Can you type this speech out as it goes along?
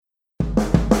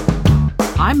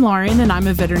I'm Lauren, and I'm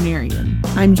a veterinarian.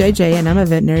 I'm JJ, and I'm a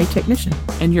veterinary technician.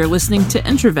 And you're listening to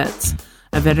Introvets,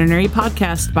 a veterinary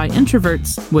podcast by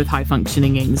introverts with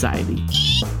high-functioning anxiety.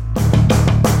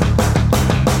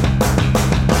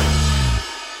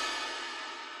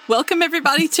 Welcome,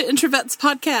 everybody, to Introvets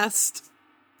Podcast.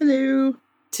 Hello.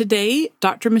 Today,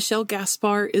 Dr. Michelle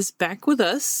Gaspar is back with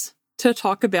us to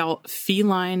talk about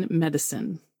feline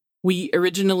medicine. We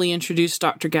originally introduced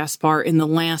Dr. Gaspar in the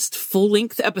last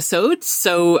full-length episode,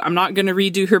 so I'm not going to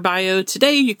redo her bio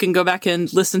today. You can go back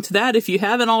and listen to that. If you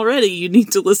haven't already, you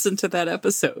need to listen to that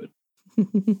episode.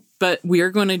 But we are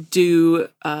going to do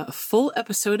a full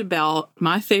episode about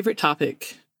my favorite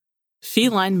topic,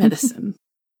 feline medicine.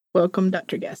 Welcome,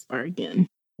 Dr. Gaspar, again.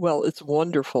 Well, it's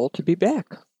wonderful to be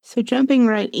back. So jumping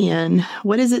right in,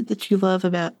 what is it that you love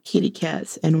about kitty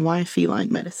cats and why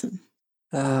feline medicine?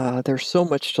 There's so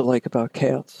much to like about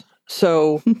cats.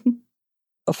 So,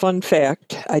 a fun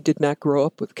fact, I did not grow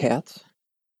up with cats.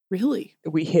 Really?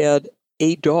 We had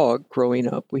a dog growing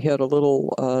up. We had a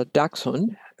little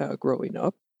dachshund growing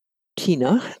up,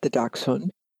 Tina, the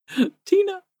dachshund.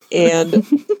 Tina. And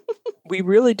we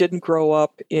really didn't grow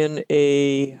up in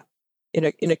a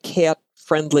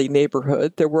cat-friendly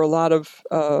neighborhood. There were a lot of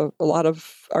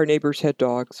our neighbors had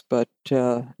dogs, but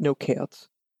no cats.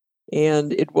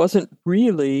 And it wasn't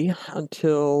really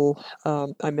until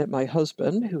I met my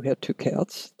husband, who had two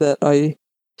cats, that I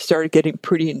started getting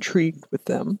pretty intrigued with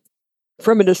them.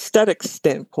 From an aesthetic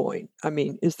standpoint, I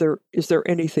mean, is there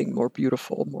anything more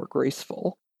beautiful, more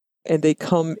graceful? And they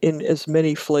come in as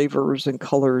many flavors and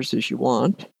colors as you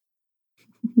want.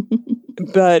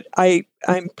 But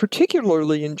I'm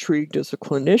particularly intrigued as a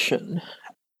clinician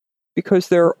because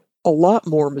they're a lot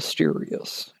more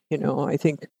mysterious. You know, I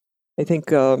think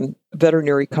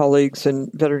veterinary colleagues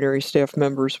and veterinary staff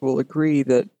members will agree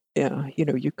that,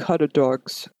 you cut a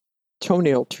dog's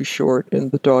toenail too short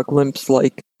and the dog limps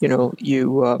like,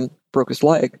 you broke his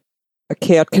leg. A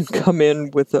cat can come in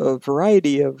with a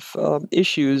variety of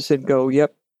issues and go,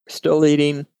 yep, still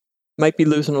eating, might be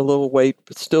losing a little weight,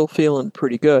 but still feeling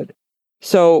pretty good.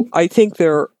 So I think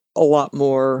they're a lot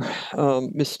more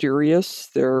mysterious.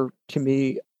 They're, to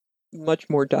me, much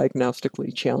more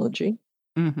diagnostically challenging.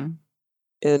 Mm-hmm.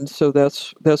 And so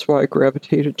that's why I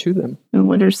gravitated to them. And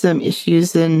what are some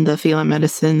issues in the feline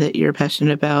medicine that you're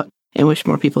passionate about and wish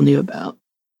more people knew about?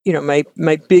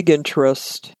 My big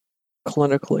interest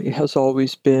clinically has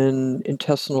always been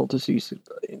intestinal disease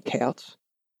in cats.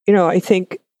 I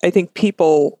think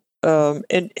people,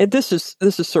 and this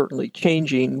is certainly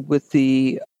changing with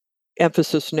the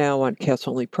emphasis now on cats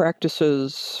only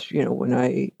practices. When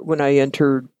I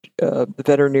entered the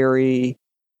veterinary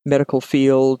medical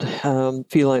field,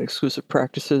 feline exclusive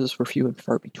practices were few and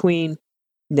far between.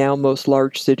 Now most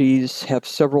large cities have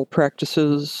several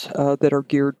practices that are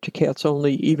geared to cats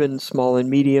only. Even small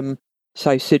and medium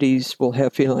size cities will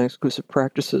have feline exclusive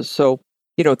practices. So,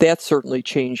 that's certainly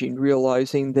changing,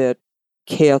 realizing that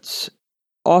cats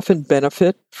often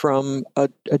benefit from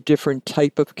a different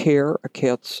type of care, a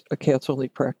cat's only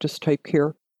practice type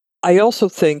care. I also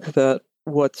think that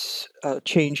what's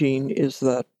changing is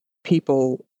that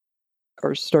people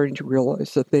are starting to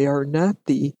realize that they are not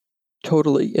the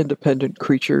totally independent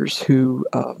creatures who,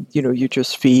 you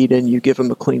just feed and you give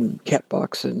them a clean cat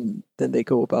box and then they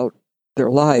go about their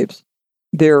lives.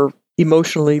 They're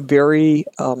emotionally very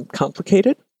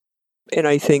complicated. And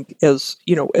I think as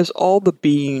all the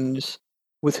beings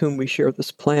with whom we share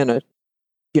this planet,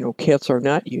 cats are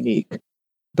not unique.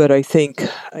 But I think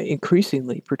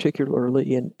increasingly,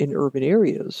 particularly in urban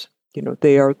areas,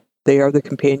 they are the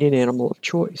companion animal of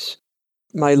choice.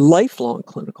 My lifelong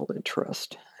clinical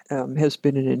interest has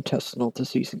been in intestinal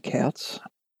disease in cats.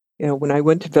 When I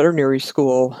went to veterinary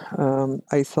school,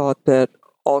 I thought that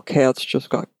all cats just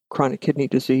got chronic kidney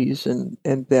disease, and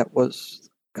that was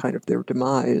kind of their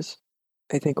demise.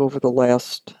 I think over the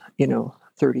last,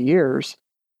 30 years,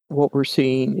 what we're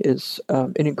seeing is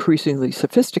an increasingly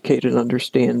sophisticated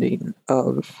understanding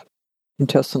of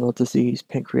intestinal disease,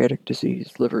 pancreatic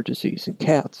disease, liver disease in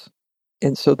cats.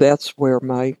 And so that's where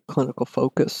my clinical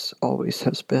focus always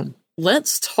has been.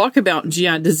 Let's talk about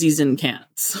GI disease in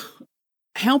cats.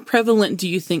 How prevalent do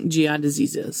you think GI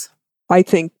disease is? I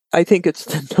think it's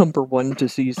the number one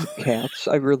disease in cats.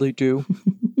 I really do.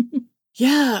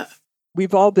 Yeah.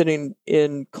 We've all been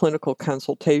in clinical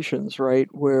consultations, right,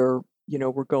 where,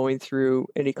 we're going through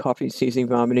any coughing, sneezing,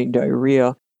 vomiting,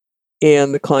 diarrhea,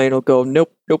 and the client will go,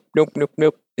 nope, nope, nope, nope,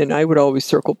 nope. And I would always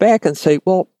circle back and say,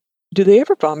 well, do they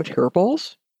ever vomit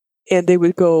hairballs? And they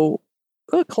would go,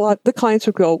 the clients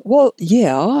would go, well,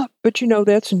 yeah, but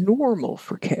that's normal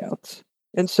for cats.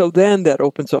 And so then that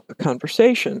opens up a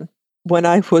conversation. When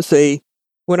I was a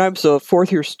When I was a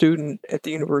fourth-year student at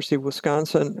the University of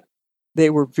Wisconsin, they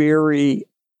were very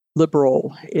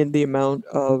liberal in the amount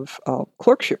of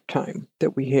clerkship time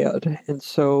that we had. And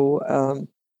so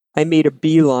I made a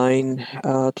beeline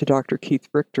to Dr. Keith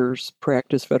Richter's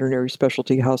practice, Veterinary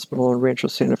Specialty Hospital in Rancho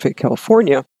Santa Fe,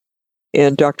 California.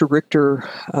 And Dr. Richter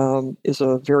is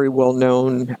a very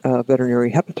well-known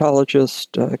veterinary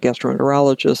hepatologist,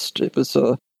 gastroenterologist. It was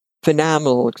a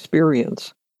phenomenal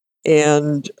experience.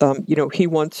 And, he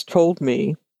once told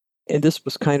me, and this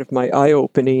was kind of my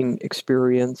eye-opening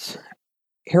experience,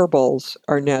 hairballs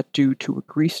are not due to a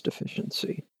grease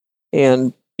deficiency.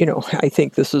 And, I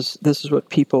think this is what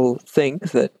people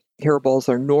think, that hairballs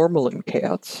are normal in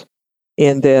cats,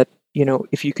 and that,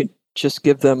 if you can just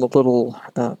give them a little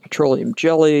petroleum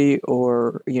jelly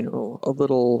or, a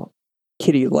little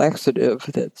kitty laxative,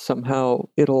 that somehow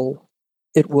it will,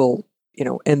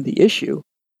 end the issue.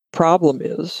 Problem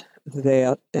is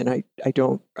that, and I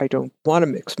don't want to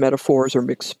mix metaphors or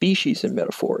mix species in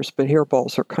metaphors, but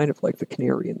hairballs are kind of like the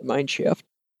canary in the mine shaft.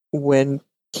 When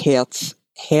cats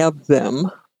have them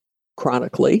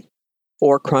chronically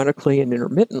and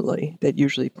intermittently, that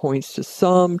usually points to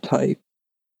some type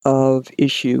of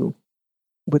issue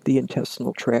with the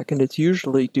intestinal tract, and it's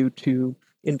usually due to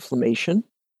inflammation.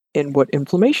 And what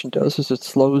inflammation does is it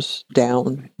slows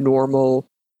down normal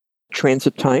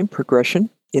transit time progression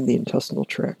in the intestinal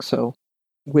tract. So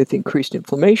with increased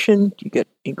inflammation, you get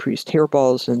increased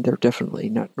hairballs, and they're definitely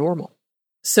not normal.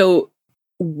 So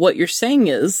what you're saying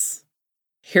is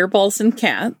hairballs in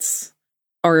cats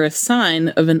are a sign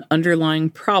of an underlying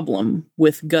problem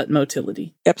with gut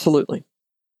motility. Absolutely.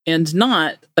 And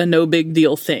not a no big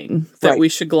deal thing that we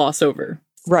should gloss over.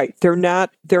 Right. They're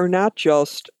not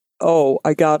just, oh,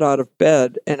 I got out of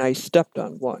bed and I stepped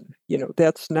on one.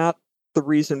 That's not the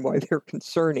reason why they're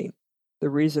concerning. The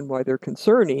reason why they're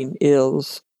concerning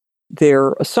is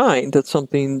they're a sign that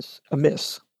something's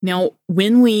amiss. Now,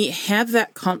 when we have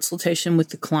that consultation with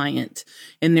the client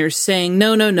and they're saying,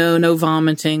 no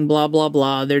vomiting, blah, blah,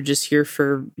 blah, they're just here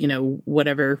for,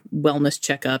 whatever wellness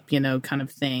checkup, kind of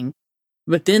thing.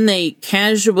 But then they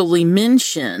casually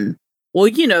mention, well,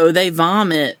 they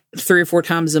vomit 3 or 4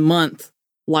 times a month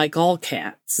like all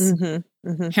cats. Mm-hmm,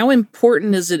 mm-hmm. How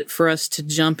important is it for us to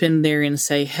jump in there and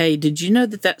say, hey, did you know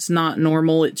that that's not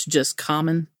normal? It's just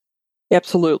common?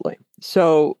 Absolutely.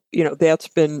 So, that's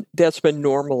been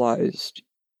normalized,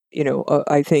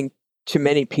 I think, to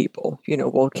many people.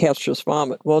 Well, cats just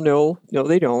vomit. Well, no,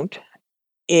 they don't.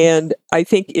 And I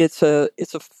think it's a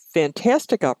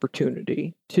fantastic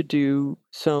opportunity to do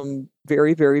some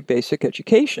very, very basic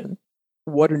education.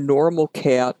 What a normal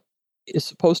cat is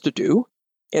supposed to do,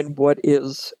 and what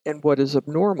is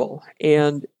abnormal.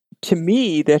 And to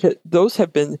me, those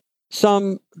have been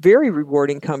some very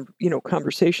rewarding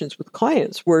conversations with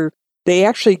clients where they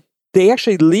actually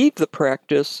leave the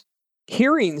practice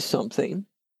hearing something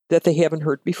that they haven't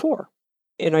heard before.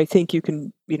 And I think you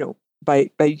can,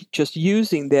 by just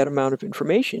using that amount of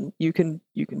information, you can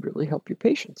really help your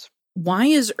patients. Why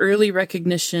is early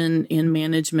recognition and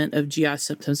management of GI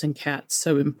symptoms in cats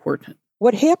so important?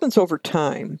 What happens over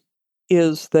time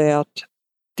is that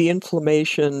the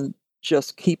inflammation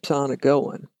just keeps on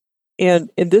going. And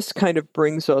this kind of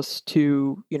brings us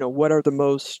to, what are the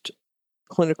most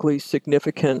clinically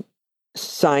significant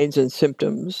signs and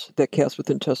symptoms that cats with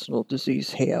intestinal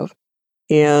disease have,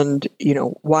 and,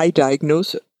 why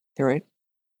diagnose it, all right?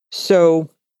 So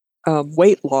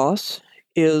weight loss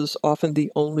is often the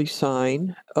only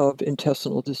sign of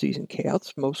intestinal disease in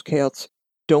cats. Most cats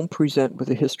don't present with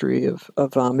a history of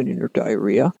vomiting or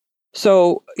diarrhea.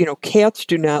 So, cats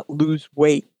do not lose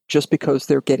weight just because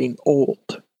they're getting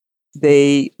old.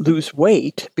 They lose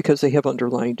weight because they have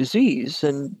underlying disease.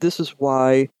 And this is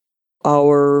why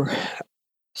our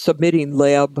submitting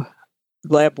lab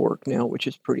work now, which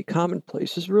is pretty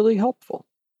commonplace, is really helpful.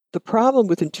 The problem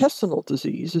with intestinal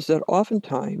disease is that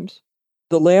oftentimes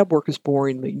the lab work is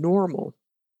boringly normal.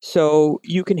 So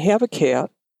you can have a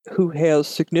cat who has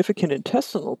significant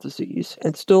intestinal disease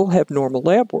and still have normal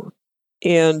lab work.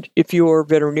 And if your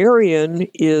veterinarian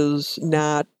is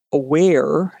not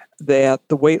aware that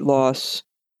the weight loss,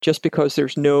 just because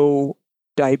there's no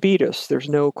diabetes, there's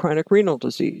no chronic renal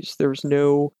disease, there's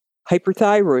no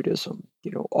hyperthyroidism,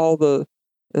 all the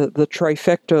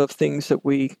trifecta of things that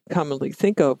we commonly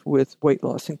think of with weight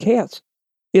loss in cats.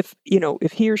 If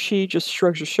he or she just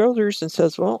shrugs her shoulders and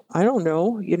says, well, I don't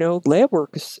know, lab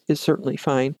work is certainly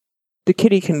fine, the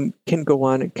kitty can go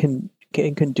on and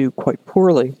can do quite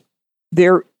poorly.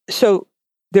 There's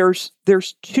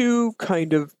 2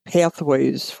 kind of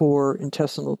pathways for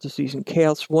intestinal disease in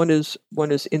cats. One is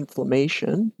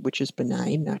inflammation, which is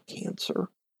benign, not cancer.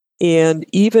 And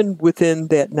even within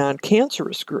that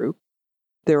non-cancerous group,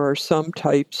 there are some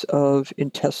types of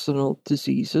intestinal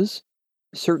diseases,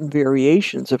 certain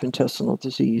variations of intestinal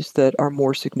disease that are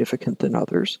more significant than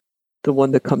others. The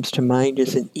one that comes to mind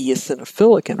is an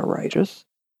eosinophilic enteritis.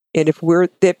 And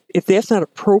if that's not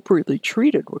appropriately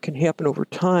treated, what can happen over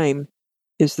time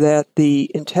is that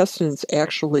the intestines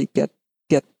actually get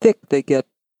thick. They get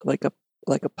like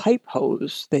a pipe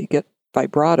hose. They get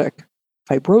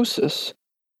fibrosis,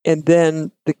 and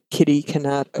then the kitty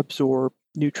cannot absorb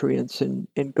nutrients and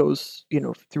goes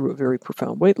through a very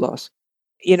profound weight loss.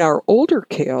 In our older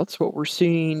cats, what we're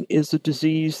seeing is a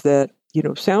disease that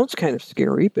sounds kind of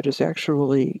scary, but is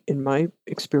actually, in my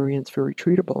experience, very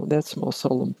treatable, and that's small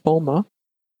cell lymphoma.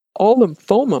 All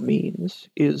lymphoma means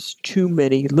is too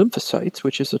many lymphocytes,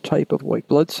 which is a type of white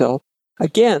blood cell.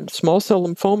 Again, small cell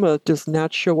lymphoma does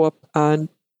not show up on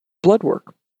blood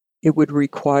work. It would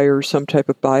require some type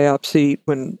of biopsy.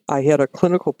 When I had a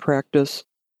clinical practice,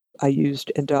 I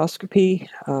used endoscopy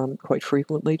quite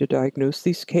frequently to diagnose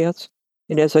these cats.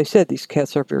 And as I said, these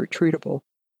cats are very treatable.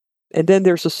 And then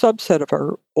there's a subset of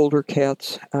our older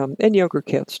cats, and younger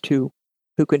cats too,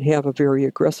 who can have a very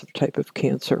aggressive type of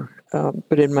cancer.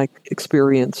 But in my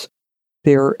experience,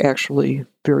 they're actually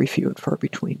very few and far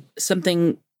between.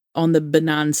 Something on the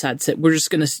benign side, so we're just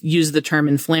going to use the term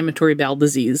inflammatory bowel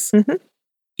disease. Mm-hmm.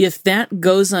 If that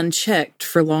goes unchecked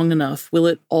for long enough, will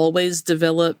it always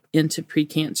develop into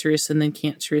precancerous and then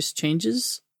cancerous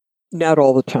changes? Not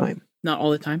all the time. Not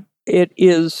all the time? It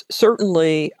is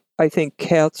certainly, I think,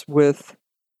 cats I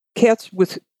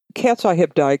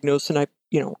have diagnosed, and I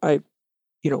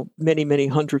many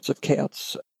hundreds of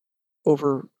cats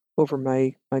over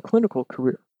my clinical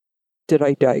career did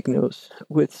I diagnose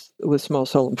with small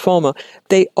cell lymphoma.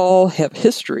 They all have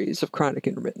histories of chronic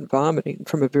intermittent vomiting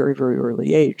from a very, very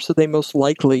early age. So they most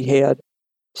likely had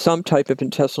some type of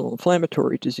intestinal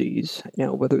inflammatory disease.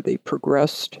 Now, whether they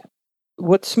progressed,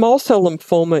 what small cell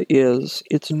lymphoma is,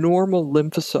 it's normal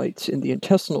lymphocytes in the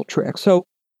intestinal tract. So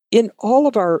in all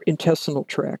of our intestinal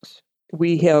tracts,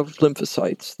 we have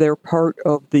lymphocytes. They're part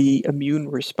of the immune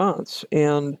response.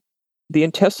 And the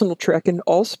intestinal tract in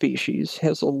all species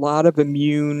has a lot of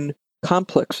immune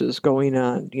complexes going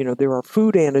on. There are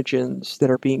food antigens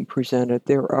that are being presented.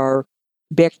 There are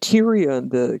bacteria in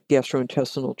the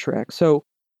gastrointestinal tract. So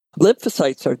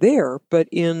lymphocytes are there, but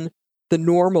in the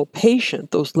normal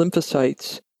patient, those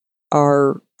lymphocytes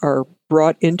are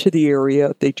brought into the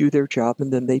area, they do their job,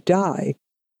 and then they die.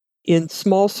 In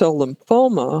small cell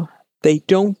lymphoma, they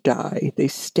don't die, they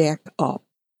stack up.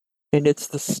 And it's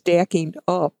the stacking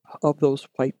up of those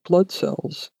white blood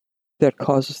cells that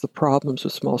causes the problems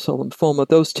with small cell lymphoma.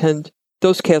 Those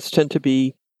cats tend to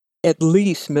be at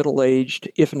least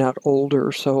middle-aged, if not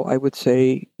older. So I would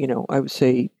say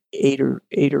 8 or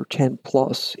 10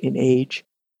 plus in age.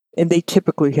 And they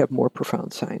typically have more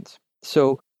profound signs.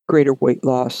 So greater weight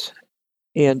loss.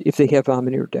 And if they have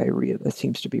vomiting or diarrhea, that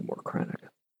seems to be more chronic.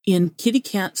 In kitty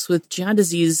cats with GI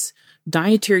disease,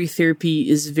 dietary therapy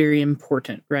is very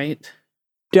important, right?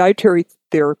 Dietary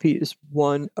therapy is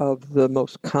one of the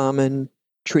most common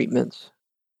treatments,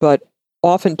 but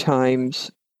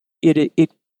oftentimes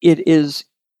it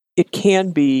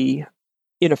can be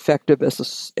ineffective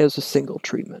as a single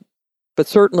treatment. But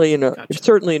certainly in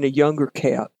a younger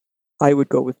cat, I would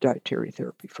go with dietary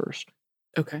therapy first.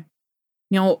 Okay.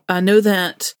 Now, I know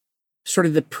that sort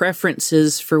of the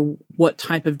preferences for what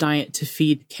type of diet to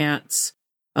feed cats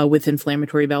with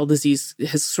inflammatory bowel disease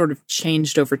has sort of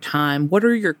changed over time. What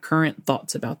are your current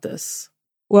thoughts about this?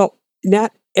 Well,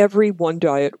 not every one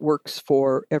diet works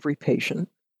for every patient.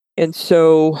 And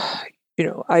so,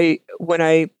 when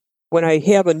I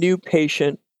have a new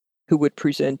patient who would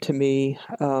present to me,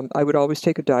 I would always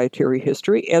take a dietary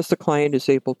history as the client is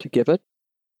able to give it.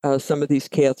 Some of these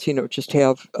cats, just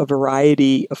have a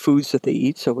variety of foods that they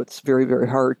eat, so it's very, very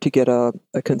hard to get a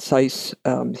concise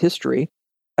history.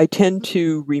 I tend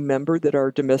to remember that our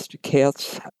domestic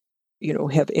cats,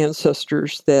 have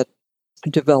ancestors that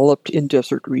developed in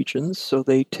desert regions, so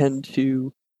they tend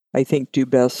to, I think, do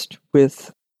best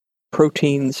with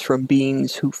proteins from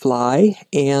beings who fly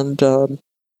and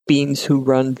beings who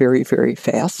run very, very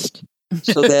fast.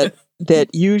 So that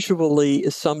usually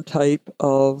is some type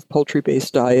of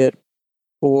poultry-based diet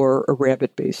or a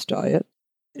rabbit-based diet.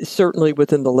 Certainly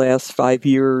within the last 5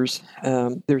 years,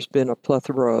 there's been a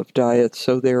plethora of diets.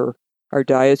 So there are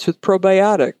diets with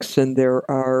probiotics, and there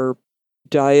are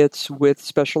diets with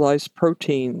specialized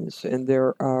proteins, and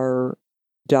there are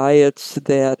diets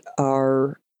that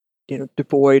are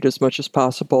devoid as much as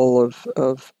possible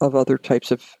of other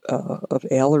types of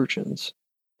allergens.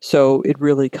 So it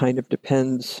really kind of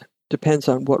depends depends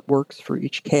on what works for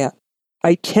each cat.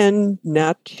 I tend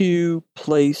not to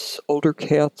place older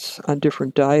cats on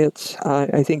different diets.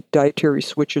 I think dietary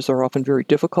switches are often very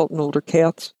difficult in older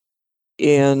cats.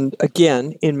 And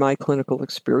again, in my clinical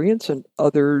experience, and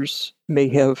others may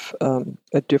have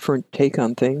a different take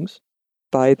on things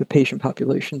by the patient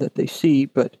population that they see,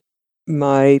 but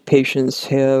my patients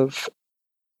have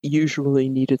usually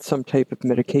needed some type of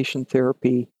medication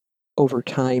therapy over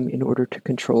time in order to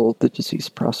control the disease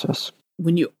process.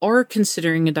 When you are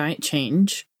considering a diet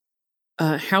change,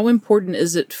 how important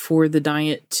is it for the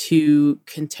diet to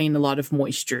contain a lot of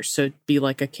moisture? So be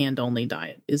like a canned-only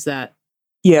diet. Is that?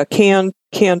 Yeah,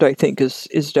 canned I think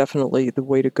is definitely the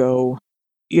way to go.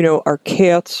 You know, our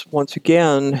cats, once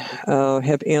again,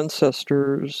 have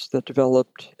ancestors that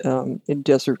developed in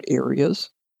desert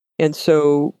areas. And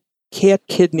so cat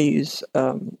kidneys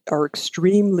are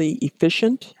extremely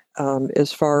efficient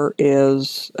as far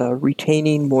as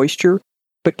retaining moisture.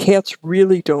 But cats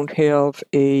really don't have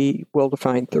a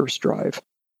well-defined thirst drive.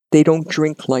 They don't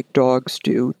drink like dogs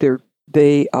do.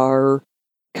 They are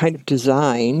kind of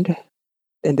designed,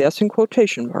 and that's in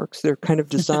quotation marks, they're kind of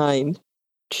designed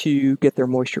to get their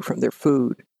moisture from their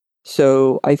food.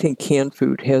 So I think canned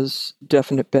food has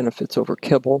definite benefits over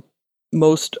kibble.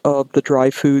 Most of the dry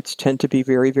foods tend to be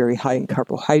very, very high in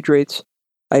carbohydrates.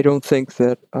 I don't think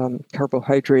that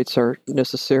carbohydrates are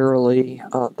necessarily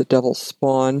the devil's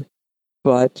spawn,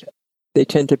 but they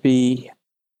tend to be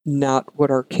not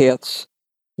what our cats,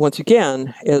 once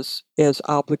again, as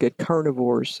obligate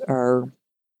carnivores, are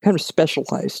kind of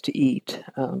specialized to eat.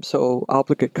 So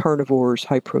obligate carnivores,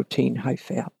 high protein, high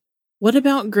fat. What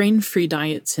about grain-free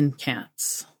diets in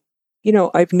cats? You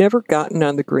know, I've never gotten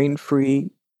on the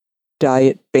grain-free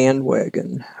diet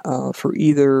bandwagon for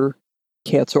either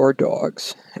cats or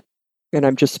dogs. And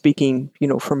I'm just speaking, you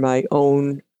know, from my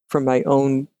own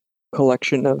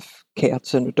collection of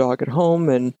cats and a dog at home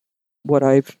and what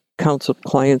I've counseled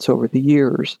clients over the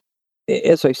years.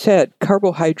 As I said,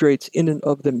 carbohydrates in and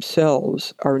of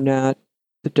themselves are not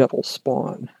the devil's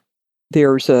spawn.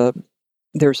 There's a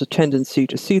tendency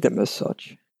to see them as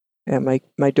such. And my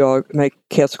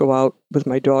cats go out with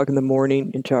my dog in the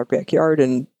morning into our backyard,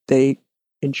 and they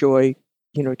enjoy,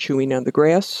 you know, chewing on the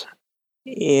grass.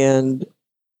 And,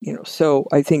 you know, so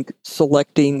I think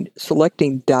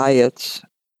selecting diets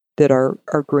that are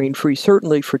grain-free,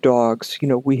 certainly for dogs, you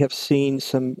know, we have seen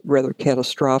some rather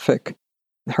catastrophic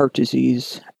heart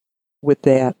disease with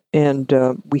that. And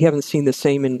we haven't seen the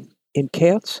same in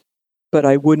cats, but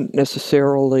I wouldn't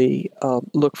necessarily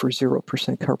look for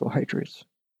 0% carbohydrates.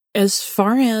 As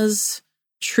far as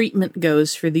treatment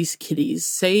goes for these kitties,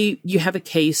 say you have a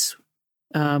case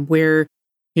where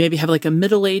you maybe have like a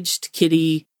middle-aged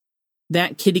kitty.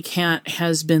 That kitty cat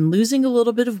has been losing a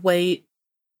little bit of weight,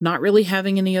 not really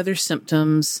having any other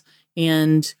symptoms,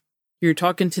 and you're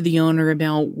talking to the owner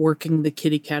about working the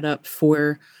kitty cat up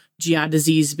for GI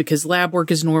disease because lab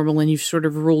work is normal and you've sort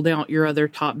of ruled out your other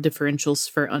top differentials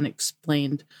for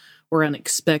unexplained or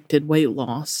unexpected weight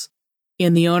loss.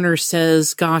 And the owner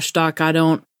says, gosh, doc, I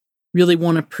don't really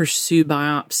want to pursue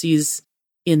biopsies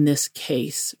in this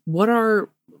case. What are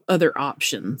other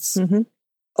options? Mm-hmm.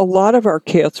 A lot of our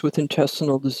cats with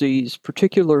intestinal disease,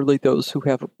 particularly those who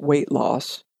have weight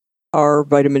loss, are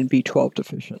vitamin B12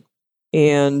 deficient.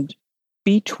 And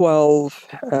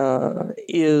B12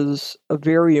 is a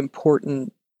very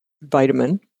important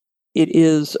vitamin. It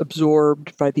is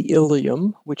absorbed by the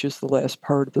ileum, which is the last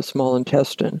part of the small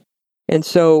intestine. And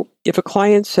so if a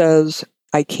client says,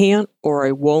 I can't or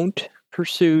I won't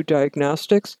pursue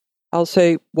diagnostics, I'll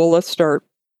say, well, let's start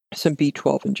some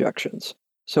B12 injections.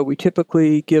 So we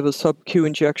typically give a sub-Q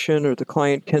injection, or the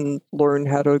client can learn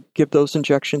how to give those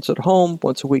injections at home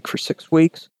once a week for 6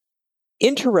 weeks.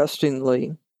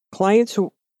 Interestingly, cats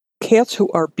who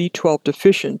are B12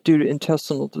 deficient due to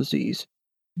intestinal disease,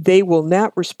 they will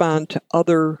not respond to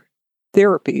other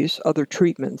therapies, other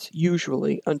treatments,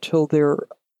 usually until they're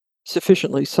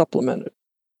sufficiently supplemented.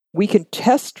 We can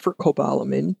test for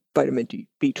cobalamin, vitamin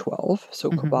B12, so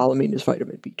cobalamin is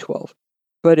vitamin B12.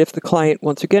 But if the client,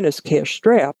 once again, is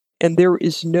cash-strapped, and there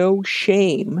is no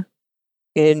shame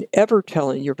in ever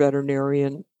telling your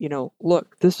veterinarian, you know,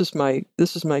 look, this is my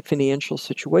financial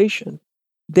situation,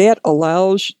 that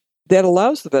allows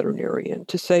the veterinarian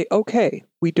to say, okay,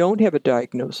 we don't have a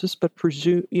diagnosis, but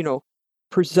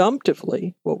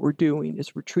presumptively, what we're doing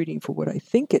is we're treating for what I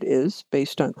think it is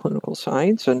based on clinical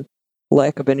science and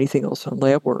lack of anything else on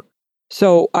lab work.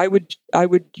 So I would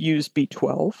use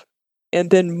B12. And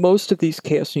then most of these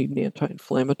cats need an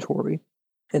anti-inflammatory,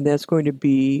 and that's going to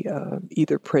be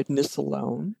either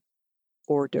prednisolone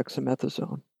or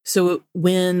dexamethasone. So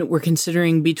when we're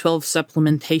considering B12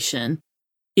 supplementation,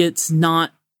 it's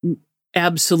not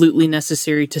absolutely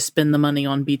necessary to spend the money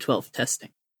on B12 testing.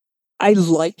 I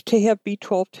like to have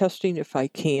B12 testing if I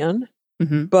can,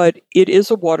 Mm-hmm. but it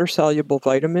is a water-soluble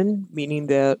vitamin, meaning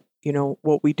that,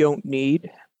 what we don't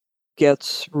need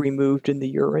gets removed in the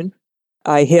urine.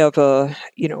 I have a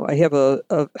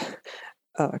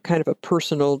kind of a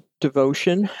personal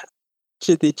devotion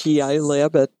to the GI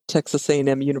lab at Texas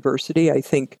A&M University. I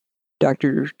think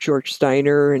Dr. George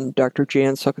Steiner and Dr.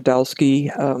 Jan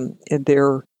Sokadowski and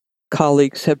their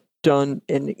colleagues have done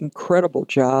an incredible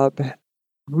job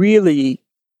really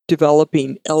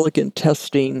developing elegant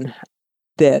testing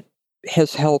that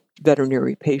has helped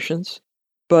veterinary patients.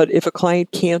 But if a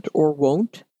client can't or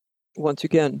won't, once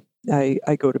again, I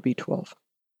go to B12.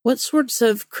 What sorts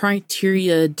of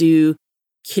criteria do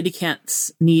kitty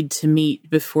cats need to meet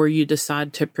before you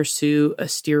decide to pursue a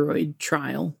steroid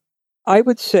trial? I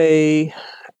would say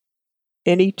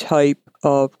any type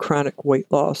of chronic weight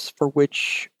loss for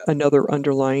which another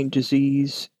underlying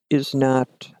disease is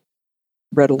not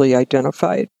readily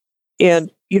identified.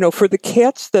 And, for the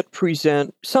cats that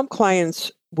present, some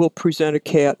clients will present a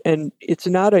cat, and it's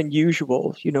not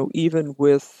unusual, even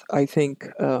with, I think,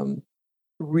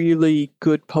 really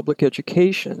good public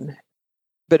education,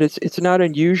 but it's not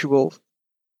unusual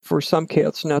for some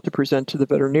cats not to present to the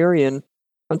veterinarian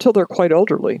until they're quite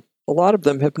elderly. A lot of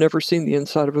them have never seen the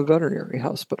inside of a veterinary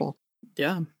hospital.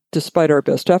 Yeah. Despite our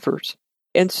best efforts.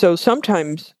 And so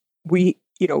sometimes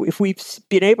if we've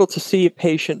been able to see a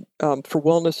patient for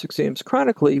wellness exams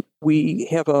chronically, we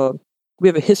have a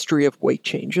history of weight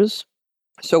changes,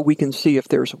 so we can see if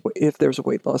there's a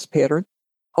weight loss pattern.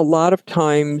 A lot of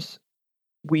times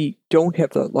we don't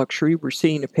have that luxury. We're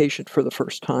seeing a patient for the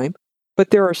first time, but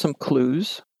there are some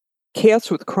clues. Cats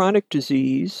with chronic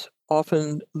disease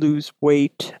often lose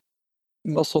weight,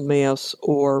 muscle mass,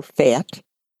 or fat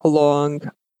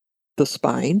along the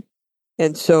spine.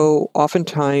 And so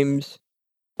oftentimes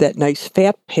that nice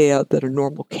fat pad that a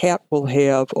normal cat will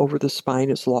have over the spine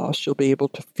is lost. You'll be able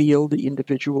to feel the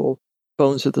individual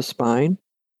bones of the spine.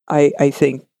 I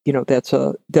think, that's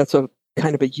a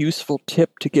kind of a useful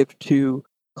tip to give to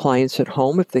clients at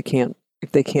home if they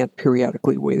can't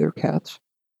periodically weigh their cats.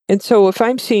 And so if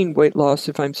I'm seeing weight loss,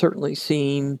 if I'm certainly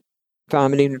seeing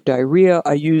vomiting or diarrhea,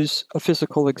 I use a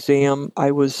physical exam.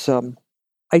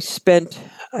 I spent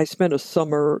a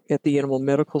summer at the Animal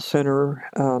Medical Center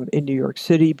in New York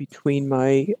City between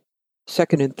my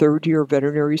second and third year of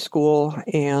veterinary school,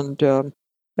 and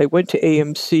I went to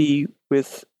AMC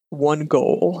with one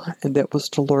goal, and that was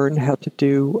to learn how to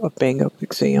do a bang-up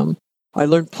exam. I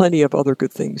learned plenty of other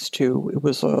good things too. It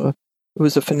was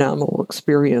a phenomenal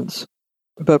experience,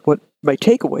 but what my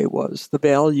takeaway was the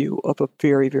value of a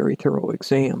very, very thorough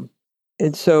exam.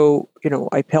 And so,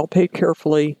 I palpate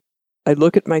carefully. I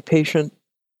look at my patient.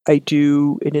 I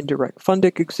do an indirect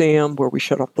fundic exam where we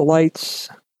shut off the lights,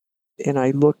 and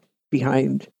I look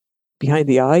behind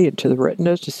the eye into the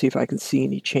retina to see if I can see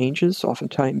any changes.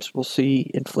 Oftentimes we'll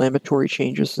see inflammatory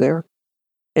changes there.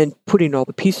 And putting all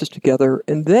the pieces together.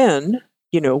 And then,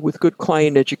 with good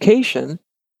client education,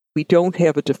 we don't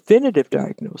have a definitive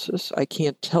diagnosis. I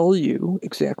can't tell you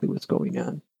exactly what's going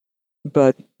on.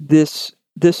 But this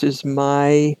is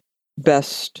my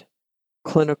best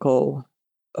clinical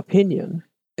opinion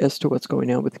as to what's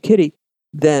going on with the kitty.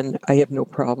 Then I have no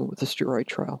problem with the steroid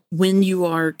trial. When you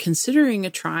are considering a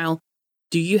trial,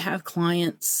 do you have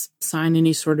clients sign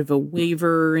any sort of a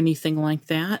waiver or anything like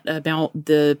that about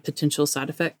the potential side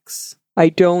effects? I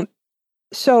don't.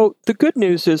 So the good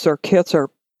news is our cats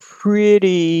are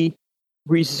pretty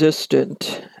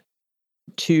resistant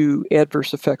to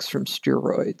adverse effects from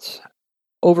steroids.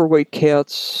 Overweight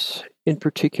cats, in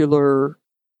particular,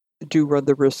 do run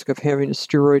the risk of having a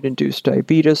steroid-induced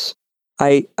diabetes.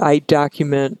 I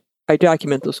document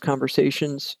those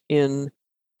conversations in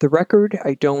the record.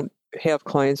 I don't have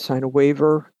clients sign a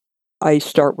waiver. I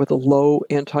start with a low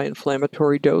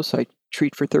anti-inflammatory dose. I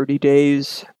treat for 30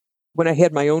 days. When I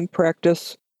had my own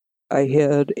practice, I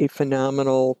had a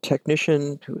phenomenal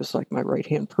technician who was like my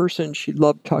right-hand person. She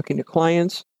loved talking to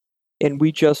clients, and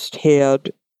we just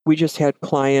had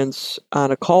clients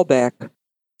on a callback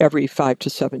every 5 to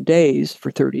 7 days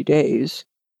for 30 days.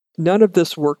 None of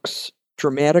this works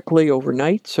dramatically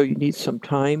overnight, so you need some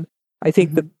time. I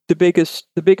think the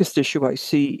biggest issue I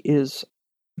see is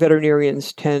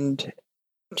veterinarians tend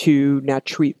to not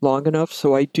treat long enough.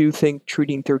 So I do think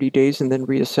treating 30 days and then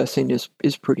reassessing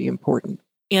is pretty important.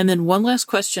 And then one last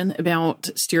question about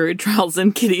steroid trials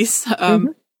in kitties.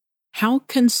 How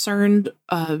concerned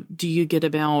do you get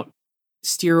about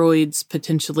steroids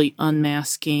potentially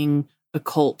unmasking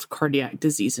occult cardiac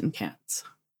disease in cats?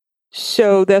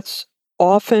 So that's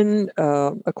often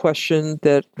a question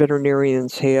that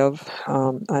veterinarians have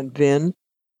on VIN.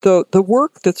 The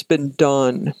work that's been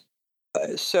done,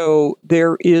 so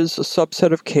there is a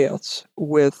subset of cats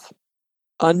with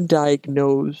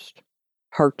undiagnosed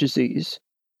heart disease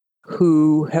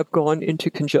who have gone into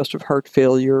congestive heart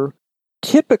failure,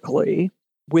 typically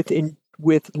with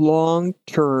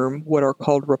long-term what are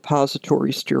called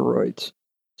repository steroids.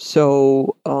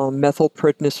 So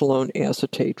methylprednisolone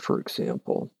acetate, for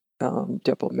example,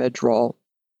 Depo-Medrol.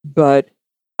 But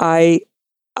I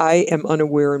am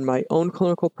unaware in my own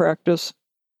clinical practice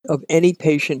of any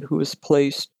patient who is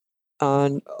placed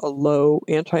on a low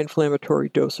anti-inflammatory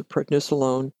dose of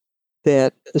prednisolone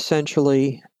that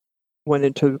essentially went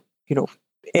into,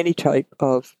 any type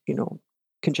of,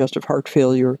 congestive heart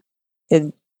failure.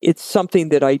 And it's something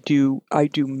that I do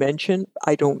mention.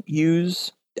 I don't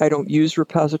use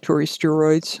repository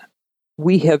steroids.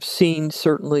 We have seen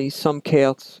certainly some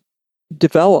cats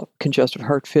develop congestive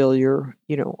heart failure,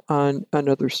 on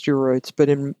other steroids, but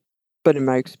in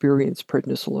my experience,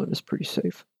 prednisolone is pretty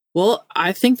safe. Well,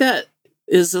 I think that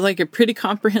is like a pretty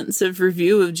comprehensive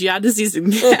review of GI disease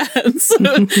in cats.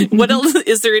 What else?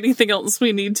 Is there anything else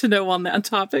we need to know on that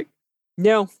topic?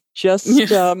 No, just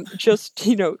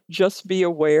be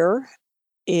aware.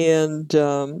 And,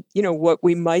 what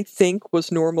we might think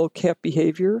was normal cat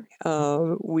behavior,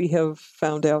 we have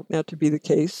found out not to be the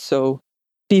case. So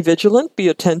be vigilant, be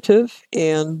attentive,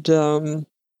 and,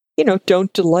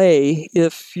 don't delay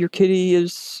if your kitty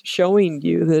is showing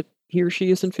you that he or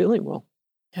she isn't feeling well.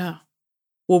 Yeah.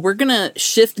 Well, we're going to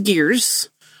shift gears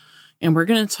and we're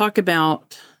going to talk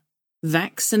about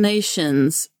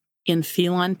vaccinations in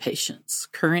feline patients,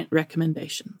 current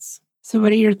recommendations. So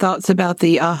what are your thoughts about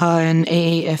the AHA and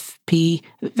AAFP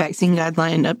vaccine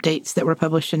guideline updates that were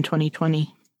published in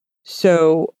 2020?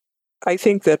 So I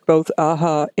think that both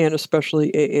AHA and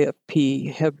especially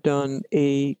AAFP have done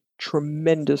a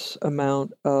tremendous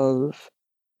amount of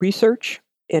research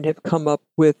and have come up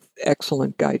with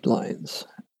excellent guidelines.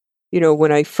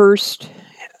 When I first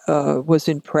was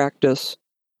in practice,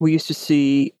 we used to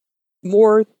see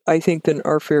more, I think, than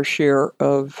our fair share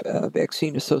of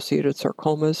vaccine-associated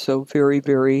sarcomas, so very,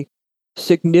 very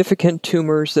significant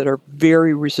tumors that are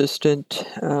very resistant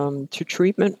to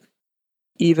treatment,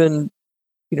 even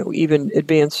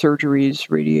advanced surgeries,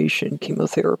 radiation,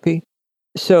 chemotherapy.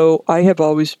 So I have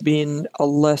always been a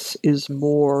less is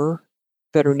more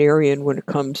veterinarian when it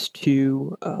comes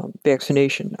to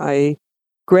vaccination. I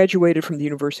graduated from the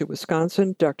University of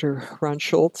Wisconsin. Dr. Ron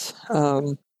Schultz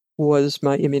was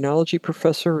my immunology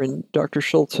professor, and Dr.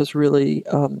 Schultz has really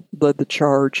led the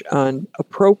charge on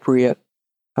appropriate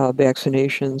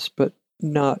vaccinations, but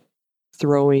not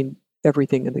throwing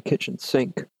everything in the kitchen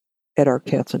sink at our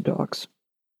cats and dogs.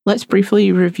 Let's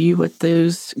briefly review what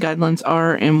those guidelines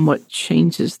are and what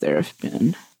changes there have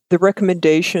been. The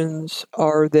recommendations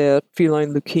are that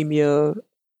feline leukemia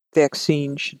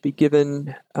vaccine should be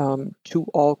given to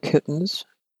all kittens.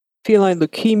 Feline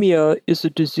leukemia is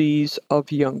a disease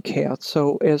of young cats.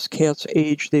 So as cats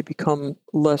age, they become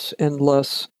less and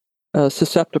less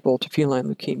susceptible to feline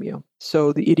leukemia.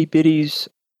 So the itty-bitties,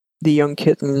 the young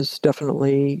kittens,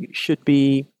 definitely should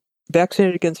be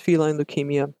vaccinated against feline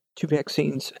leukemia, 2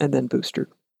 vaccines, and then boosted.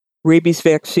 Rabies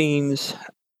vaccines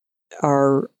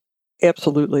are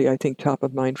absolutely, I think, top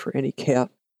of mind for any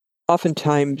cat.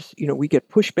 Oftentimes, we get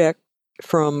pushback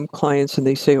from clients and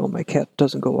they say, oh, my cat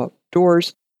doesn't go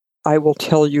outdoors. I will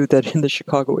tell you that in the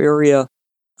Chicago area,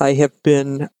 I have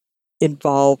been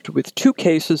involved with 2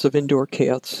 cases of indoor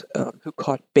cats who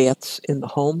caught bats in the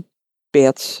home.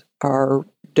 Bats are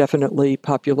definitely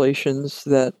populations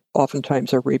that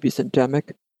oftentimes are rabies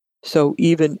endemic. So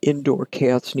even indoor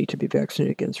cats need to be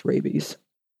vaccinated against rabies.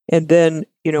 And then,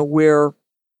 where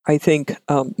I think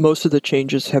most of the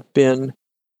changes have been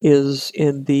is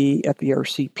in the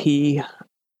FERCP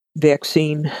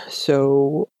vaccine.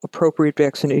 So appropriate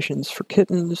vaccinations for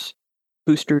kittens,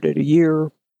 boosted at a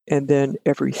year, and then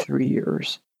every 3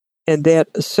 years. And that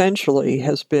essentially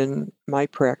has been my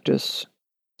practice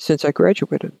since I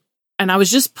graduated. And I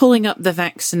was just pulling up the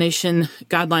vaccination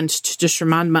guidelines to just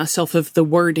remind myself of the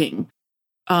wording.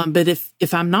 But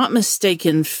if I'm not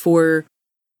mistaken, for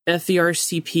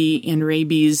FERCP and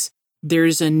rabies,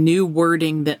 there's a new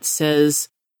wording that says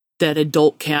that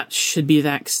adult cats should be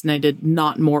vaccinated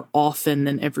not more often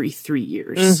than every 3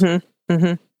 years. Mm-hmm.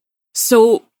 Mm-hmm.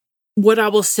 So what I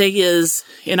will say is,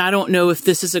 and I don't know if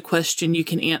this is a question you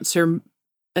can answer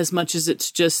as much as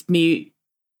it's just me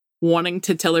wanting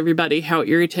to tell everybody how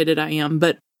irritated I am,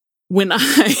 but when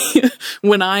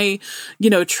I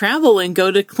travel and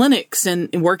go to clinics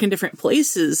and work in different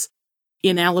places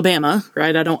in Alabama,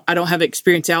 right? I don't have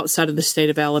experience outside of the state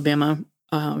of Alabama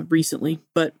recently,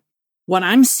 but what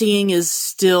I'm seeing is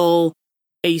still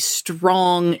a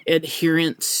strong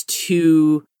adherence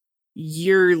to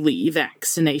yearly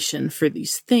vaccination for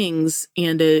these things,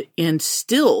 and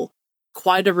still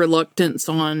quite a reluctance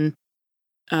on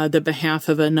the behalf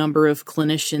of a number of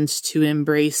clinicians to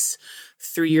embrace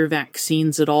 3-year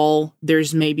vaccines at all.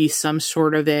 There's maybe some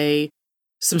sort of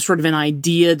an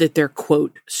idea that they're,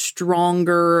 quote,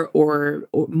 stronger or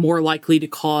more likely to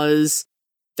cause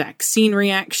vaccine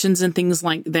reactions and things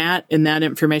like that. And that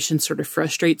information sort of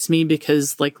frustrates me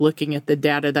because, like, looking at the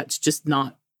data, that's just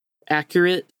not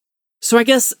accurate. So I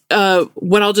guess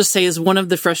what I'll just say is one of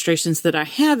the frustrations that I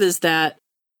have is that,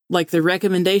 like, the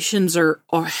recommendations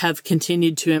have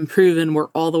continued to improve, and we're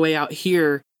all the way out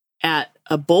here at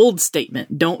a bold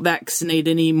statement: don't vaccinate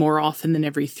any more often than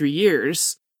every 3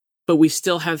 years. But we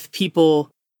still have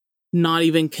people not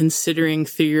even considering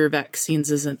 3-year vaccines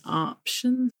as an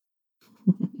option.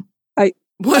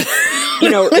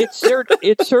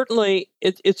 It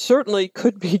certainly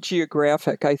could be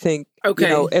geographic. I think.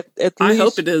 Okay. At least, I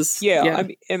hope it is. Yeah.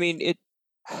 I mean,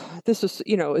 this is,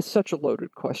 it's such a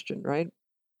loaded question, right?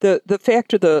 The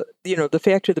fact of the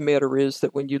matter is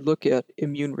that when you look at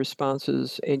immune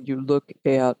responses and you look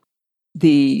at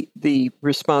the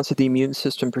response of the immune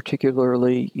system,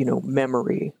 particularly,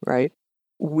 memory, right?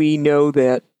 We know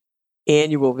that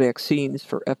annual vaccines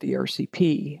for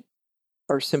FERCP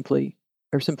are simply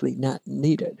not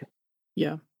needed.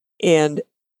 Yeah. And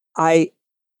I'd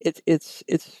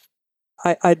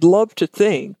love to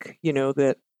think,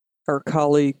 that our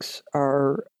colleagues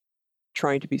are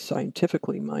trying to be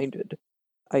scientifically minded.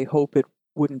 I hope it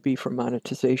wouldn't be for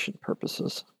monetization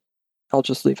purposes. I'll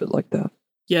just leave it like that.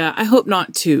 Yeah, I hope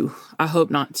not to.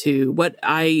 What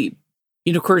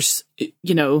of course,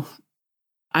 you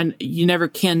never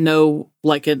can know,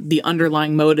 like, the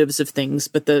underlying motives of things,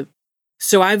 but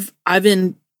so I've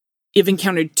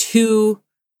encountered 2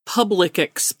 public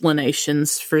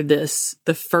explanations for this.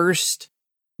 The first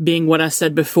being what I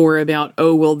said before about,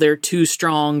 they're too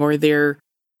strong, or they'll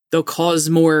cause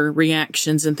more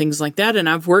reactions and things like that. And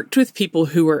I've worked with people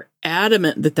who are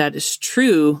adamant that is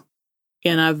true,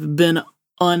 and I've been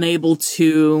unable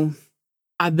to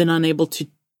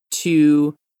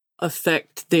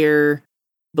affect their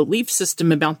belief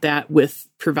system about that with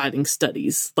providing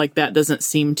studies. Like, that doesn't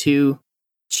seem to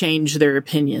change their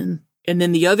opinion. And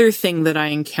then the other thing that I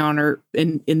encounter,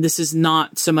 and this is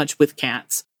not so much with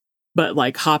cats, but,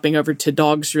 like, hopping over to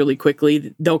dogs really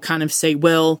quickly, they'll kind of say,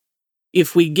 well,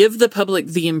 if we give the public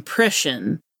the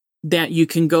impression that you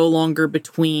can go longer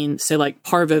between, say, like,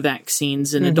 parvo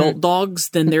vaccines and adult dogs,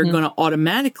 then they're going to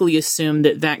automatically assume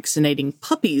that vaccinating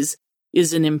puppies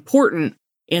isn't important,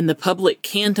 and the public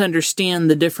can't understand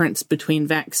the difference between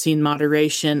vaccine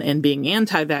moderation and being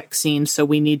anti-vaccine, so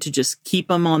we need to just keep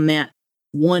them on that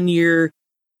 1-year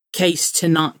case to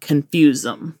not confuse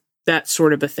them. That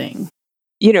sort of a thing.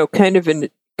 Kind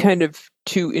of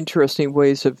 2 interesting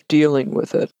ways of dealing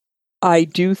with it. I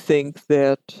do think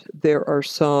that there are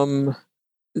some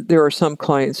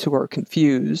clients who are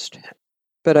confused,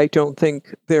 but I don't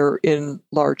think they're in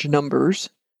large numbers.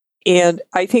 And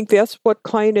I think that's what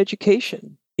client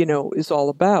education, is all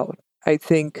about. I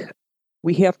think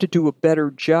we have to do a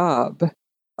better job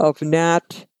of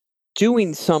not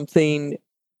doing something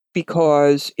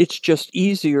because it's just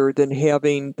easier than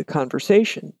having the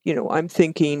conversation. I'm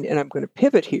thinking, and I'm going to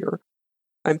pivot here,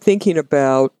 I'm thinking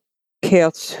about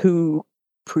cats who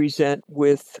present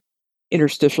with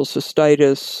interstitial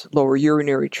cystitis, lower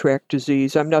urinary tract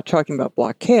disease. I'm not talking about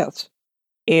black cats.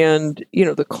 And,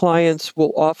 the clients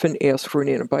will often ask for an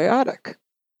antibiotic.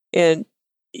 And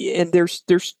there's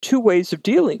 2 ways of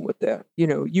dealing with that.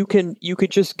 You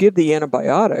could just give the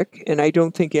antibiotic, and I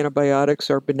don't think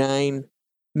antibiotics are benign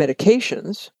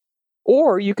medications.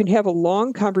 Or you can have a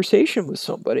long conversation with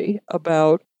somebody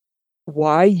about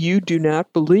why you do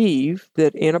not believe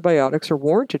that antibiotics are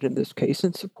warranted in this case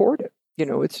and support it.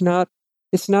 It's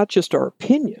not just our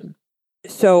opinion.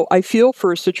 So I feel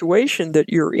for a situation that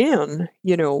you're in,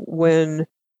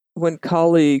 when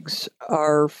colleagues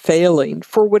are failing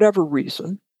for whatever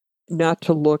reason, not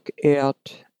to look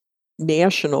at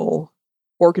national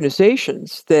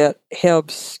organizations that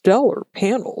have stellar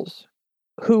panels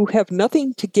who have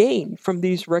nothing to gain from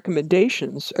these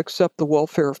recommendations except the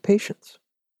welfare of patients.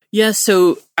 Yeah,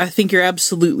 so I think you're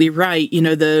absolutely right.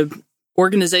 The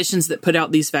organizations that put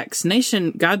out these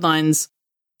vaccination guidelines,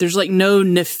 there's, like, no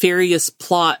nefarious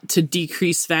plot to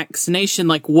decrease vaccination.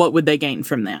 Like, what would they gain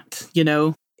from that?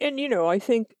 I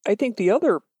think the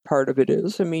other part of it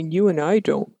is, I mean, you and I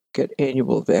don't get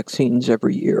annual vaccines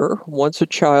every year. Once a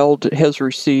child has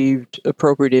received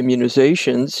appropriate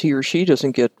immunizations, he or she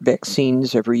doesn't get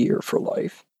vaccines every year for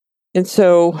life. And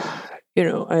so,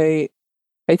 I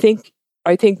think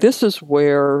this is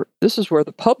where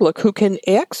the public who can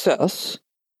access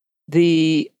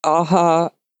the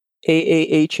AHA,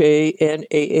 AAHA, and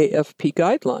AAFP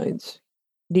guidelines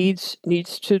needs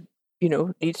to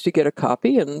get a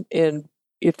copy, and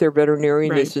if their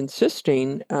veterinarian is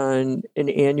insisting on an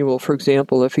annual, for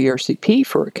example, FERCP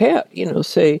for a cat,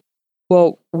 say,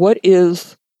 well, what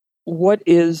is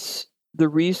the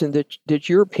reason that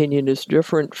your opinion is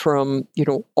different from,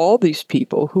 all these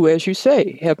people who, as you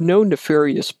say, have no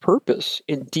nefarious purpose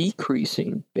in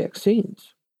decreasing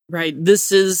vaccines? Right.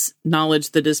 This is knowledge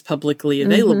that is publicly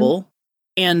available. Mm-hmm.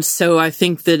 And so I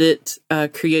think that it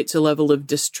creates a level of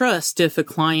distrust if a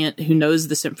client who knows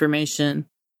this information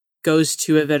goes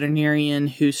to a veterinarian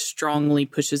who strongly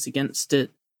pushes against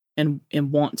it and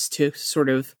wants to sort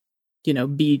of,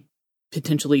 be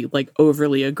potentially like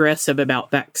overly aggressive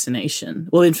about vaccination.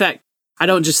 Well, in fact, I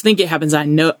don't just think it happens. I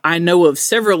know of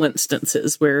several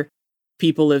instances where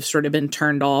people have sort of been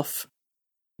turned off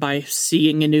by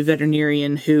seeing a new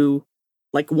veterinarian who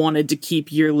wanted to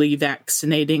keep yearly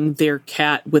vaccinating their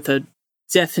cat with a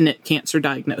definite cancer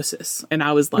diagnosis. And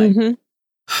I was like,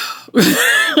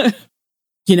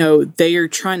 they are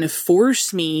trying to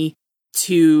force me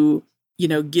to,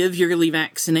 give yearly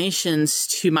vaccinations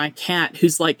to my cat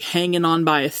who's hanging on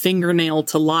by a fingernail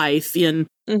to life in,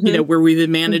 where we've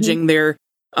been managing their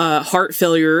heart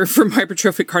failure from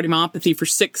hypertrophic cardiomyopathy for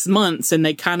 6 months. And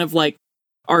they kind of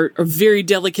are very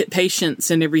delicate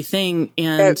patients and everything.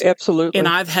 And absolutely. And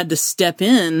I've had to step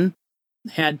in,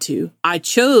 I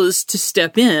chose to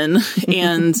step in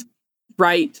and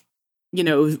write,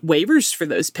 waivers for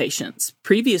those patients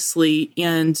previously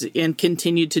and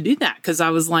continued to do that. Cause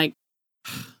I was like,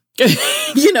 what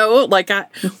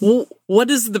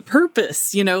is the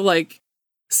purpose?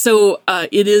 So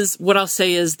it is, what I'll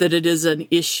say is that it is an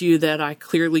issue that I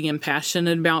clearly am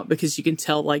passionate about, because you can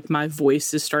tell my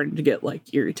voice is starting to get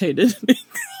irritated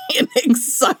and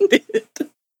excited.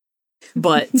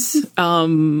 But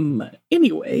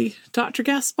anyway, Dr.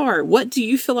 Gaspar, what do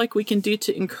you feel like we can do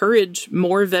to encourage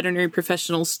more veterinary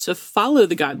professionals to follow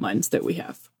the guidelines that we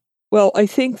have? Well, I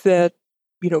think that,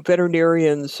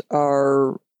 veterinarians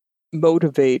are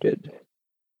motivated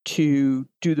to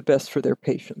do the best for their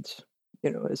patients.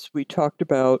 As we talked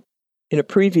about in a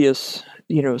previous,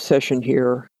 session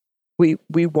here, we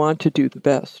want to do the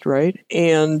best, right?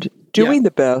 And doing the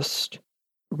best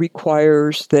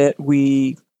requires that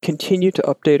we continue to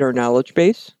update our knowledge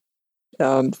base.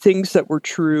 Things that were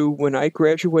true when I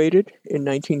graduated in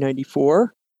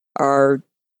 1994 are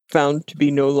found to be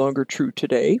no longer true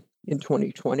today in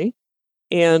 2020.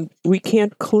 And we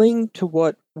can't cling to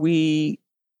what we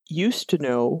used to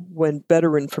know when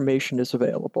better information is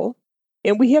available.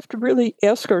 And we have to really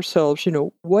ask ourselves,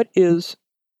 what is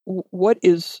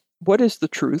the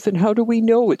truth, and how do we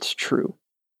know it's true?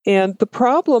 And the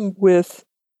problem with,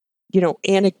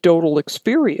 anecdotal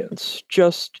experience,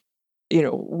 just,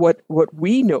 what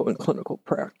we know in clinical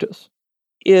practice,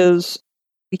 is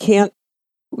we can't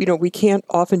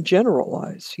often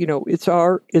generalize. It's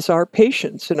our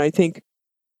patients. And I think,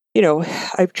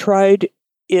 I've tried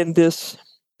in this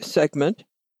segment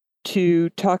to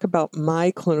talk about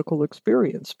my clinical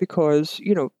experience because,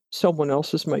 someone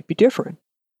else's might be different.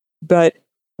 But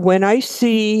when I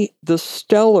see the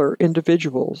stellar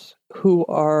individuals who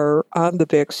are on the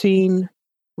vaccine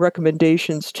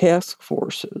recommendations task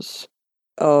forces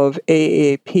of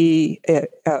AAFP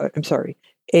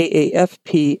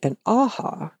and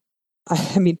AHA,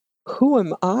 I mean, who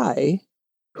am I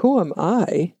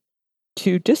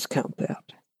to discount that?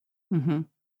 Mm-hmm.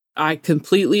 I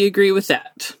completely agree with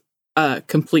that.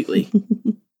 Completely.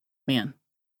 Man,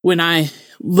 when I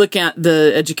look at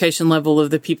the education level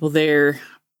of the people there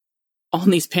on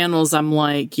these panels, I'm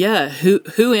like, yeah,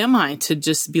 who am I to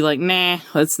just be like, nah,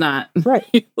 that's not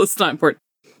right. That's not important.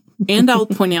 And I'll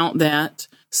point out that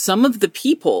some of the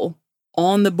people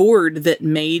on the board that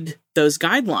made those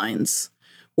guidelines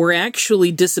were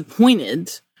actually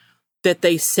disappointed that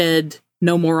they said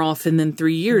no more often than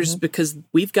 3 years, because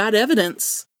we've got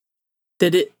evidence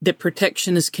that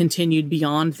protection is continued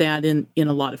beyond that in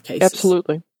a lot of cases.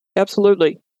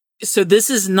 Absolutely. So this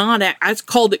is not, I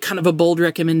called it kind of a bold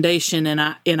recommendation, and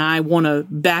I want to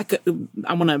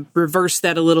reverse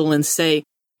that a little and say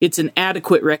it's an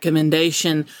adequate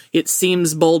recommendation. It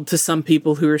seems bold to some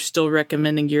people who are still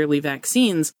recommending yearly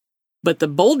vaccines, but the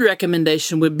bold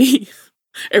recommendation would be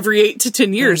every 8 to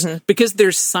 10 years Mhm. because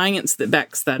there's science that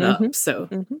backs that Mhm. up. So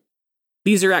Mhm.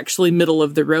 these are actually middle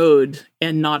of the road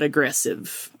and not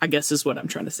aggressive, I guess is what I'm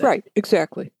trying to say. Right,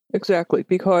 exactly. Exactly.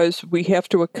 Because we have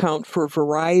to account for a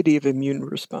variety of immune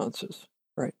responses.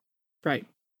 Right. Right.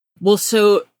 Well,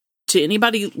 so to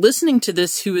anybody listening to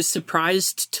this who is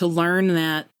surprised to learn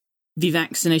that the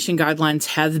vaccination guidelines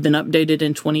have been updated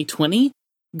in 2020,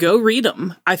 go read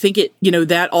them. I think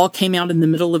that all came out in the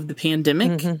middle of the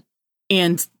pandemic Mhm.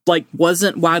 and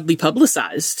wasn't widely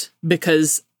publicized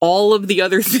because all of the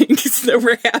other things that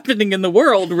were happening in the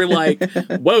world were like,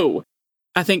 whoa.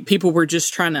 I think people were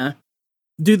just trying to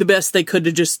do the best they could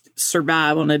to just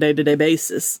survive on a day-to-day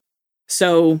basis.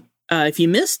 So if you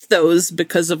missed those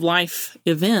because of life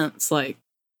events,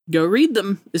 go read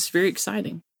them. It's very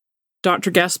exciting.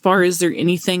 Dr. Gaspar, is there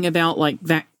anything about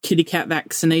kitty cat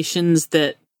vaccinations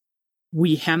that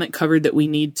we haven't covered that we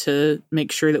need to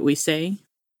make sure that we say?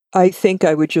 I think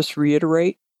I would just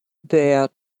reiterate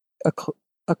that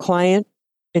a client,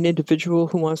 an individual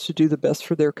who wants to do the best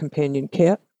for their companion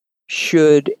cat,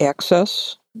 should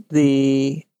access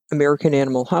the American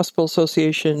Animal Hospital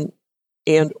Association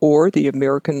and or the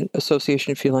American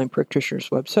Association of Feline Practitioners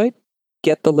website.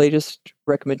 Get the latest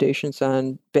recommendations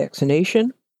on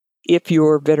vaccination. If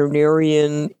your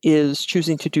veterinarian is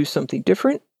choosing to do something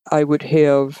different, I would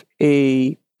have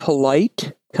a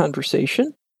polite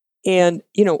conversation. And,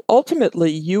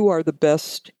 ultimately, you are the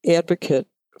best advocate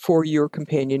for your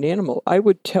companion animal. I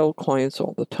would tell clients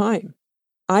all the time,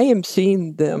 I am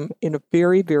seeing them in a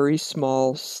very, very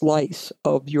small slice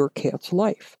of your cat's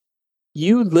life.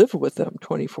 You live with them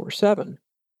 24/7.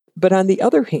 But on the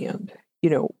other hand,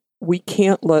 we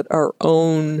can't let our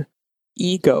own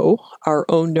ego, our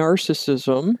own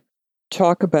narcissism,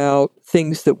 talk about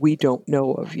things that we don't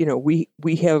know of.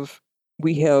 We have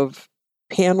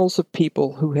panels of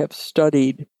people who have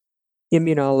studied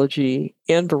immunology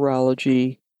and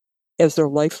virology as their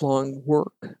lifelong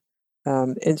work.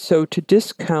 And so to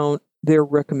discount their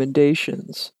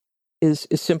recommendations is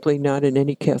simply not in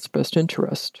any cat's best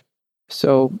interest.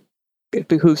 So it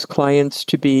behooves clients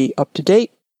to be up to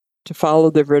date, to follow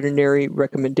the veterinary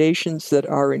recommendations that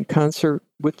are in concert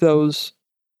with those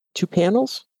two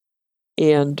panels,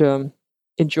 and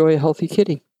enjoy a healthy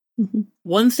kitty. Mm-hmm.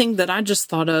 One thing that I just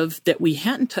thought of that we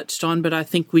hadn't touched on, but I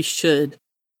think we should,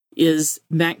 is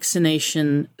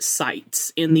vaccination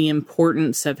sites and the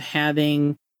importance of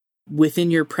having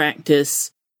within your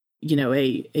practice,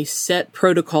 a set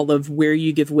protocol of where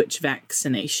you give which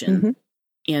vaccination. Mm-hmm.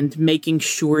 And making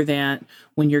sure that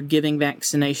when you're giving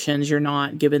vaccinations, you're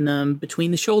not giving them between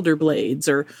the shoulder blades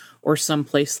or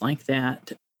someplace like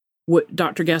that.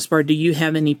 Dr. Gaspar, do you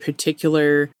have any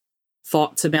particular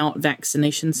thoughts about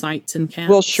vaccination sites in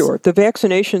cats? Well, sure. The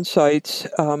vaccination sites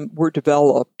were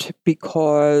developed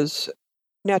because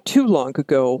not too long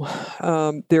ago,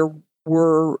 there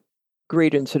were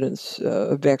great incidents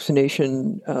of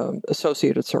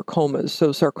vaccination-associated sarcomas. So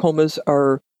sarcomas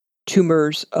are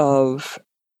tumors of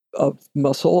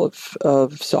muscle,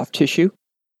 of soft tissue,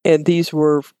 and these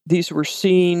were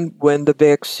seen when the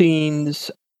vaccines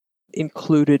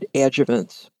included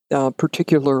adjuvants,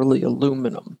 particularly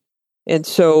aluminum. And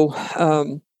so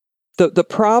the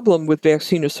problem with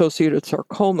vaccine-associated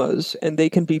sarcomas, and they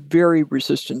can be very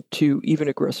resistant to even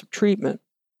aggressive treatment,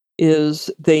 is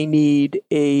they need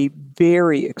a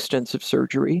very extensive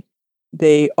surgery.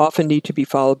 They often need to be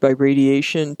followed by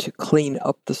radiation to clean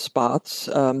up the spots.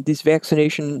 These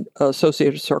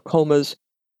vaccination-associated sarcomas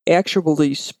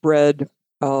actually spread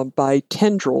by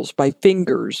tendrils, by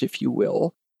fingers, if you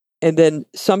will. And then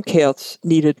some cats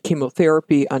needed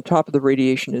chemotherapy on top of the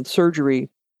radiation and surgery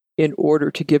in order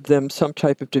to give them some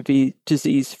type of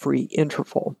disease-free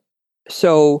interval.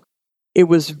 So it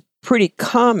was pretty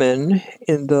common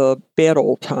in the bad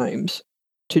old times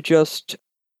to just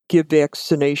give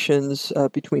vaccinations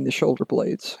between the shoulder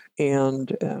blades.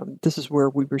 And this is where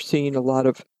we were seeing a lot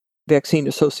of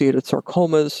vaccine-associated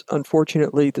sarcomas.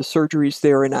 Unfortunately, the surgeries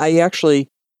there, and I actually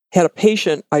had a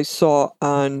patient I saw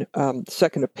on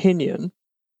Second Opinion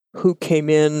who came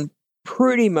in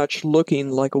pretty much looking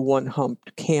like a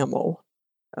one-humped camel.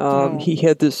 He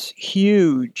had this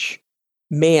huge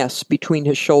mass between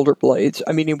his shoulder blades.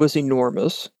 I mean, it was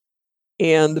enormous.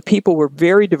 And the people were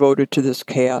very devoted to this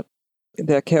cat.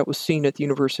 That cat was seen at the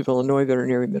University of Illinois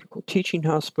Veterinary Medical Teaching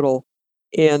Hospital.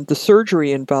 And the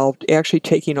surgery involved actually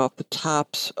taking off the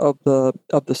tops of the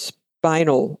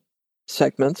spinal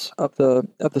segments of the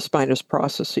spinous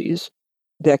processes.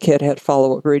 That cat had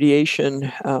follow-up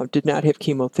radiation, did not have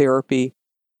chemotherapy,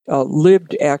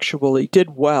 lived 9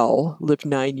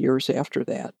 years after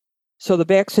that. So the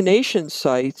vaccination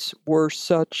sites were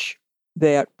such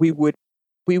that we would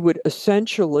we would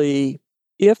essentially,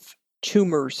 if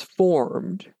tumors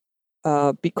formed,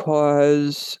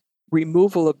 because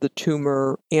removal of the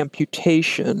tumor,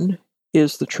 amputation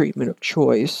is the treatment of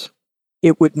choice,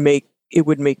 it would make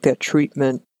that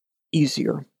treatment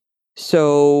easier.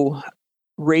 So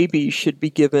rabies should be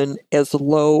given as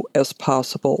low as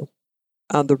possible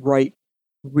on the right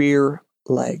rear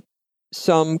leg.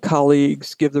 Some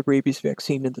colleagues give the rabies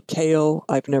vaccine in the tail.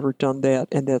 I've never done that,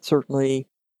 and that certainly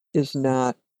is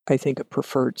not, I think, a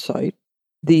preferred site.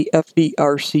 The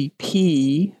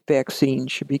FBRCP vaccine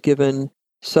should be given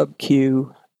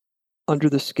sub-Q under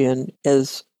the skin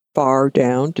as far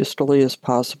down distally as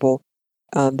possible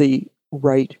on the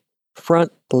right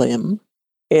front limb.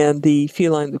 And the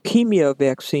feline leukemia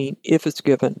vaccine, if it's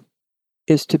given,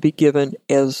 is to be given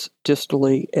as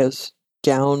distally as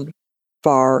down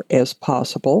far as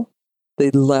possible, the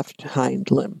left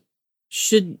hind limb.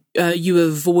 Should you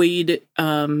avoid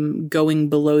going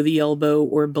below the elbow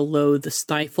or below the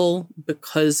stifle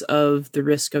because of the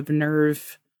risk of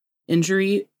nerve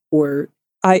injury? Or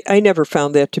I never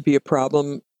found that to be a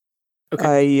problem.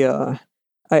 okay.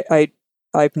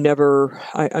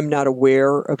 I'm not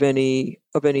aware of any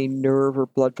nerve or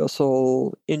blood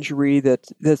vessel injury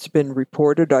that's been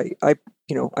reported. I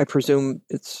presume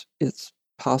it's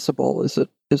possible. Is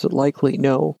it likely?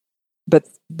 No. But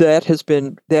that has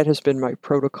been my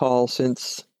protocol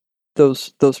since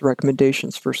those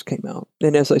recommendations first came out.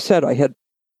 And as I said, I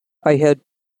had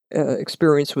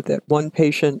experience with that one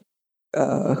patient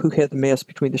who had the mass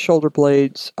between the shoulder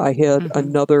blades. I had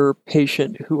another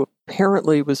patient who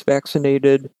apparently was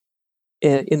vaccinated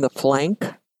in the flank,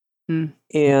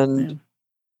 and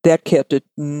that cat did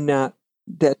not.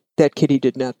 That kitty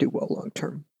did not do well long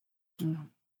term.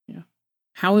 Yeah.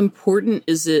 How important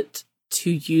is it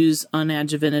to use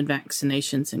unadjuvanted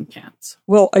vaccinations in cats?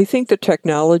 Well, I think the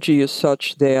technology is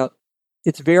such that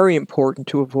it's very important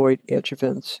to avoid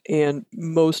adjuvants, and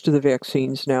most of the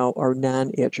vaccines now are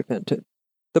non-adjuvanted.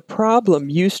 The problem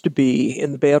used to be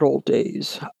in the bad old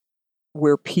days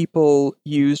where people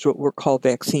used what were called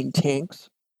vaccine tanks.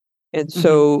 And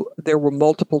so there were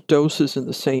multiple doses in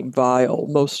the same vial.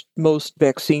 Most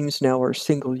vaccines now are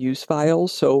single-use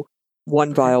vials, so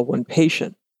one vial, one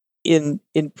patient. In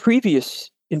previous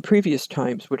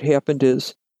times, what happened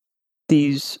is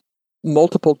these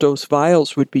multiple dose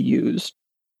vials would be used.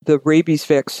 The rabies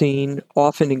vaccine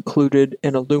often included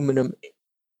an aluminum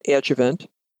adjuvant.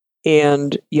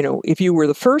 And, if you were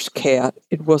the first cat,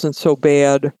 it wasn't so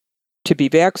bad to be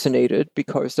vaccinated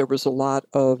because there was a lot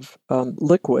of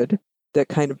liquid that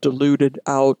kind of diluted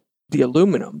out the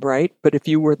aluminum, right? But if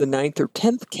you were the 9th or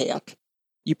 10th cat,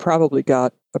 you probably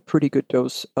got a pretty good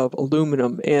dose of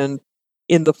aluminum. And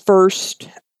in the first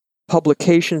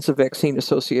publications of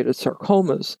vaccine-associated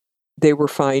sarcomas, they were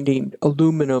finding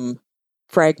aluminum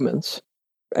fragments,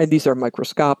 and these are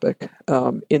microscopic,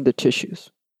 in the tissues.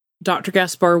 Dr.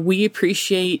 Gaspar, we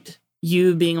appreciate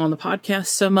you being on the podcast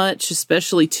so much,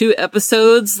 especially 2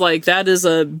 episodes. Like, that is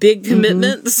a big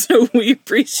commitment, so we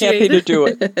appreciate it. Happy to do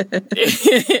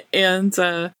it. And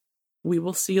we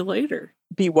will see you later.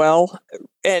 Be well,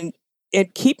 and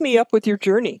keep me up with your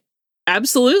journey.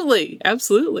 Absolutely.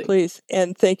 Please,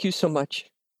 and thank you so much.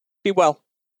 Be well.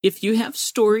 If you have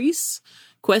stories,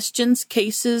 questions,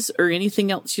 cases, or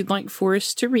anything else you'd like for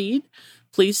us to read,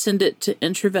 please send it to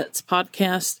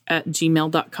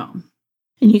introvetspodcast@gmail.com.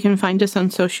 And you can find us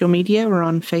on social media. We're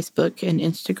on Facebook and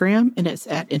Instagram, and it's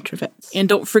 @introvets. And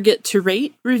don't forget to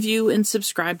rate, review, and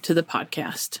subscribe to the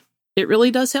podcast. It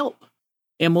really does help.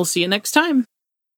 And we'll see you next time.